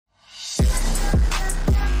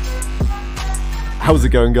How's it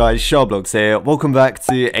going, guys? ROBLOX here. Welcome back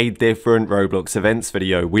to a different Roblox events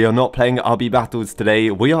video. We are not playing RB battles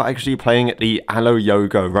today. We are actually playing the Alo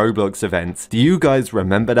Yoga Roblox event. Do you guys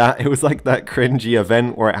remember that? It was like that cringy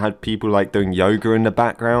event where it had people like doing yoga in the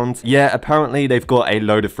background. Yeah, apparently they've got a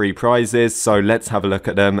load of free prizes, so let's have a look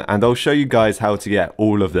at them and I'll show you guys how to get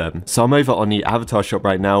all of them. So I'm over on the avatar shop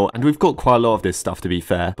right now and we've got quite a lot of this stuff, to be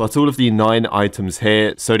fair, but all of the 9 items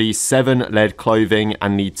here, so the 7 lead clothing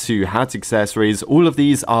and the 2 hat accessories, all of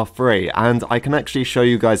these are free and I can actually show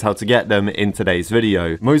you guys how to get them in today's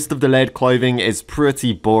video. Most of the lead clothing is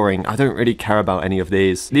pretty boring. I don't really care about any of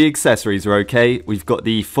these. The accessories are okay. We've got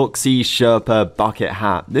the Foxy Sherpa bucket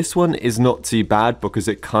hat. This one is not too bad because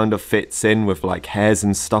it kind of fits in with like hairs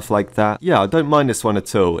and stuff like that. Yeah, I don't mind this one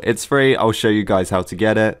at all. It's free. I'll show you guys how to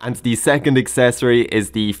get it. And the second accessory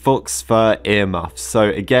is the Faux fur earmuffs. So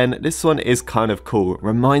again, this one is kind of cool.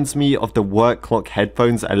 Reminds me of the work clock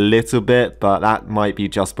headphones a little bit, but that might be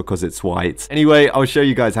just because it's white. Anyway, I'll show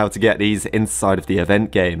you guys how to get these inside of the event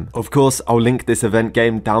game. Of course, I'll link this event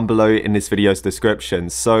game down below in this video's description.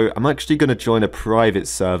 So I'm actually going to join a private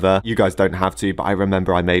server. You guys don't have to, but I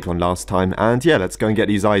remember I made one last time. And yeah, let's go and get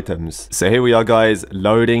these items. So here we are, guys,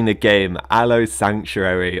 loading the game. Alo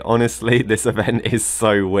Sanctuary. Honestly, this event is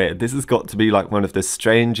so weird. This has got to be like one of the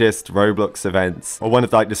strangest Roblox events, or one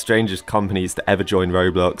of like the strangest companies to ever join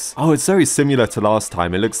Roblox. Oh, it's very similar to last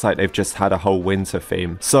time. It looks like they've just had a whole winter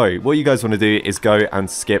theme. So what you guys want to do is go and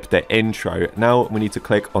skip the intro. Now we need to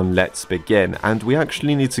click on let's begin, and we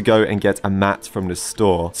actually need to go and get a mat from the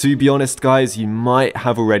store. To be honest, guys, you might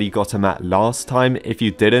have already got a mat last time. If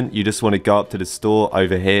you didn't, you just want to go up to the store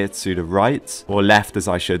over here to the right, or left as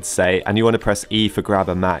I should say, and you want to press E for grab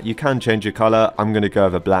a mat. You can change your color. I'm going to go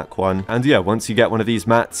with a black one. And yeah, once you get one of these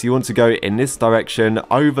mats, you want to go in this direction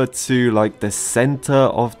over to like the center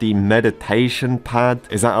of the meditation pad.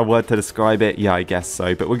 Is that a word to describe it? Yeah, I guess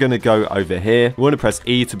so, but we're going to go over here. We want to press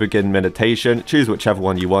E to begin meditation. Choose whichever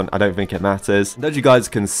one you want. I don't think it matters. And as you guys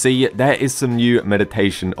can see, there is some new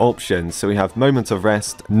meditation options. So we have moment of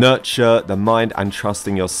rest, nurture the mind, and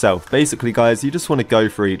trusting yourself. Basically, guys, you just want to go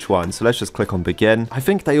for each one. So let's just click on begin. I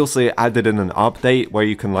think they also added in an update where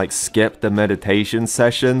you can like skip the meditation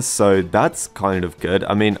sessions, so that's kind of good.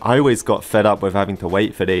 I mean, I always got fed up with having to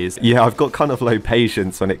wait for these. Yeah, I've got kind of low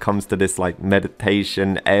patience when it comes to this like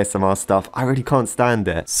meditation ASMR stuff. I really can't stand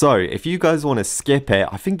it. So if you guys want to skip it,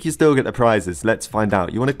 I think you still get the prizes. Let's find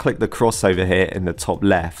out. You want to click the cross over here in the top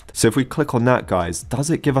left. So if we click on that, guys, does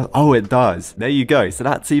it give us... Oh, it does. There you go. So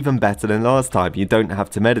that's even better than last time. You don't have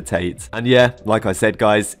to meditate. And yeah, like I said,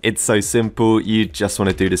 guys, it's so simple. You just want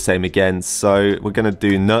to do the same again. So we're going to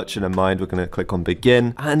do nurture the mind. We're going to click on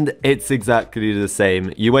begin, and it's exactly the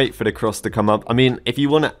same. You wait for the cross to come up. I mean, if you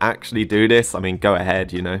want to actually do this, I mean, go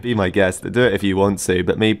ahead, you know, be my guest. Do it if you want to,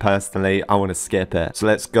 but me personally, I want to skip it. So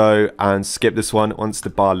let's go and skip this one. Once the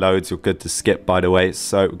bar loads, you're good to skip, by the way.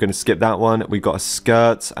 So we're going to skip that one. We got a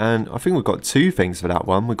skirt, and I think we've got 2 things for that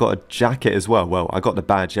one. We got a jacket as well. Well, I got the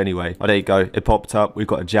badge anyway. Oh, there you go. It popped up. We've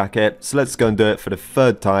got a jacket. So let's go and do it for the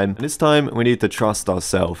 3rd time. And this time we need to trust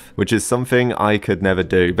ourselves, which is something I could never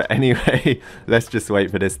do. But anyway, let's just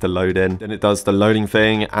wait for this to load in. Then it does the loading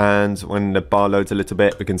thing, and when the bar loads a little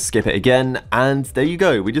bit, we can skip it again, and there you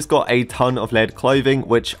go. We just got a ton of lead clothing,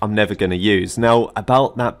 which I'm never going to use. Now,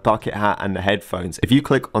 about that bucket hat and the headphones, if you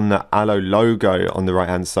click on the Alo logo on the right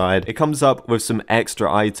hand side, it comes up with some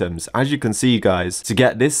extra items. As you can see, guys, to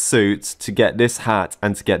get this suit, to get this hat,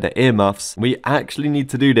 and to get the earmuffs, we actually need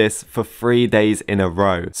to do this for 3 days in a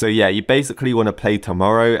row. So yeah, you basically want to play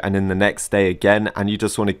tomorrow and then the next day again, and you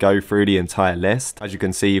just want to go through the entire list. As you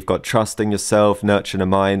can see, you've got trusting yourself, nurturing the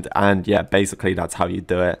mind, and yeah, basically that's how you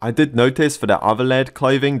do it. I did notice for the other lead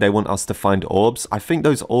clothing, they want us to find orbs. I think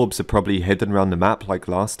those orbs are probably hidden around the map like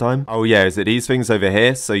last time. Oh yeah, is it these things over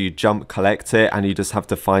here? So you jump, collect it, and you just have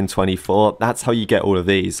to find 24. That's how you get all of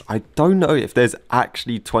these. I don't know if there's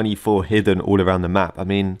actually 24 hidden all around the map. I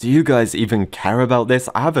mean, do you guys even care about this?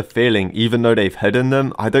 I have a feeling even though they've hidden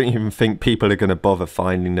them, I don't even think people are going to bother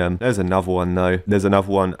finding them. There's another one though. There's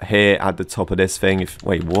another one here at the top of this thing.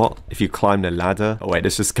 Wait, what? If you climb the ladder? Oh wait,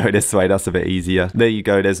 let's just go this way. That's a bit easier. There you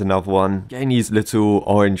go. There's another one. Getting these little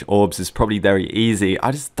orange orbs is probably very easy.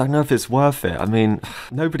 I just don't know if it's worth it. I mean,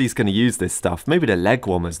 nobody's going to use this stuff. Maybe the leg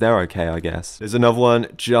warmers, they're okay, I guess. There's another one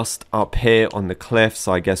just up here on the cliff,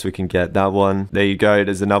 so I guess we can get that one. There you go.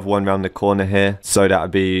 There's another one around the corner here. So that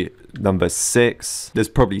would be number 6. There's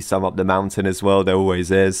probably some up the mountain as well. There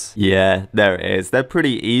always is. Yeah, there it is. They're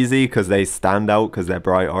pretty easy because they stand out because they're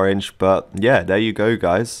bright orange. But yeah, there you go,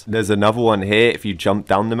 guys. There's another one here. If you jump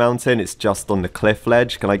down the mountain, it's just on the cliff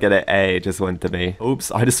ledge. Can I get it? Hey, it just went to me.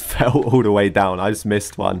 Oops, I just fell all the way down. I just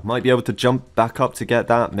missed one. Might be able to jump back up to get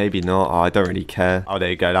that. Maybe not. Oh, I don't really care. Oh, there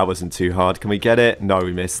you go. That wasn't too hard. Can we get it? No,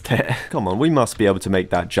 we missed it. Come on, we must be able to make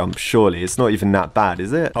that jump, surely. It's not even that bad,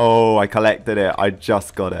 is it? Oh, I collected it. I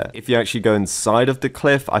just got it. If you actually go inside of the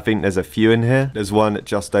cliff, I think there's a few in here. There's one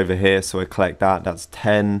just over here, so I collect that. That's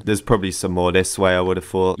 10. There's probably some more this way, I would have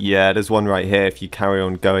thought. Yeah, there's one right here if you carry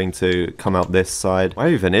on going to come out this side. Where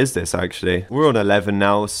even is this, actually? We're on 11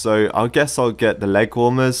 now, so I guess I'll get the leg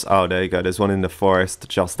warmers. Oh, there you go. There's one in the forest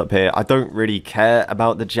just up here. I don't really care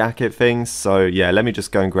about the jacket things, so yeah, let me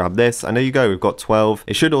just go and grab this. And there you go. We've got 12.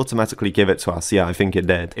 It should automatically give it to us. Yeah, I think it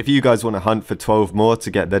did. If you guys want to hunt for 12 more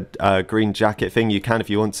to get the green jacket thing, you can if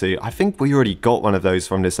you want to. I think we already got one of those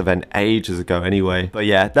from this event ages ago anyway. But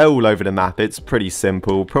yeah, they're all over the map. It's pretty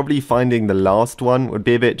simple. Probably finding the last one would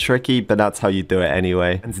be a bit tricky, but that's how you do it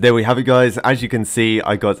anyway. And there we have it, guys. As you can see,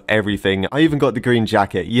 I got everything. I even got the green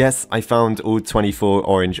jacket. Yes, I found all 24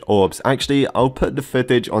 orange orbs. Actually, I'll put the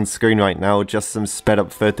footage on screen right now, just some sped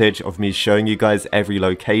up footage of me showing you guys every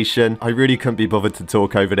location. I really couldn't be bothered to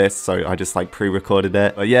talk over this, so I just like pre-recorded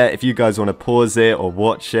it. But yeah, if you guys want to pause it or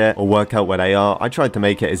watch it or work out where they are, I tried to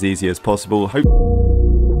make it as easy as possible.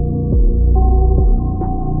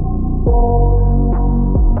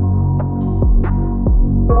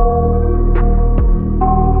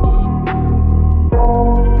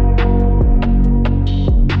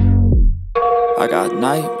 I got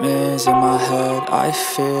nightmares in my head, I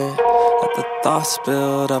fear that the thoughts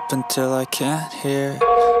build up until I can't hear,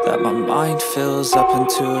 that my mind fills up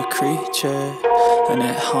into a creature, and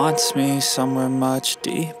it haunts me somewhere much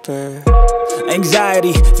deeper.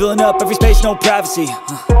 Anxiety, filling up every space, no privacy,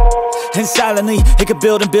 and silently, it could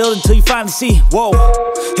build and build until you finally see, whoa,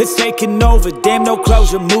 it's taking over, damn no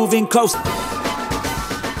closure, moving close.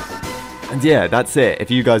 And yeah, that's it. If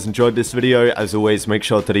you guys enjoyed this video, as always, make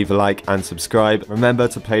sure to leave a like and subscribe. Remember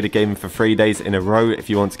to play the game for 3 days in a row if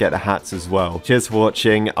you want to get the hats as well. Cheers for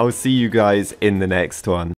watching. I'll see you guys in the next one.